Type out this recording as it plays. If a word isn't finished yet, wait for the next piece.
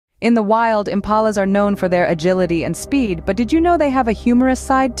In the wild, impalas are known for their agility and speed, but did you know they have a humorous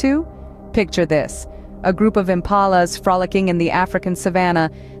side too? Picture this. A group of impalas frolicking in the African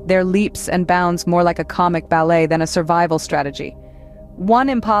savanna, their leaps and bounds more like a comic ballet than a survival strategy. One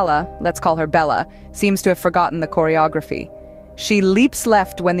impala, let's call her Bella, seems to have forgotten the choreography. She leaps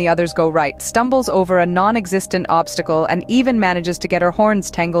left when the others go right, stumbles over a non-existent obstacle, and even manages to get her horns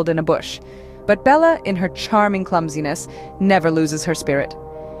tangled in a bush. But Bella, in her charming clumsiness, never loses her spirit.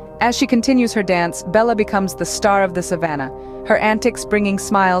 As she continues her dance, Bella becomes the star of the savannah, her antics bringing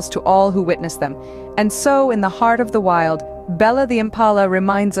smiles to all who witness them. And so, in the heart of the wild, Bella the Impala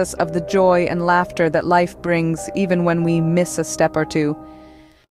reminds us of the joy and laughter that life brings even when we miss a step or two.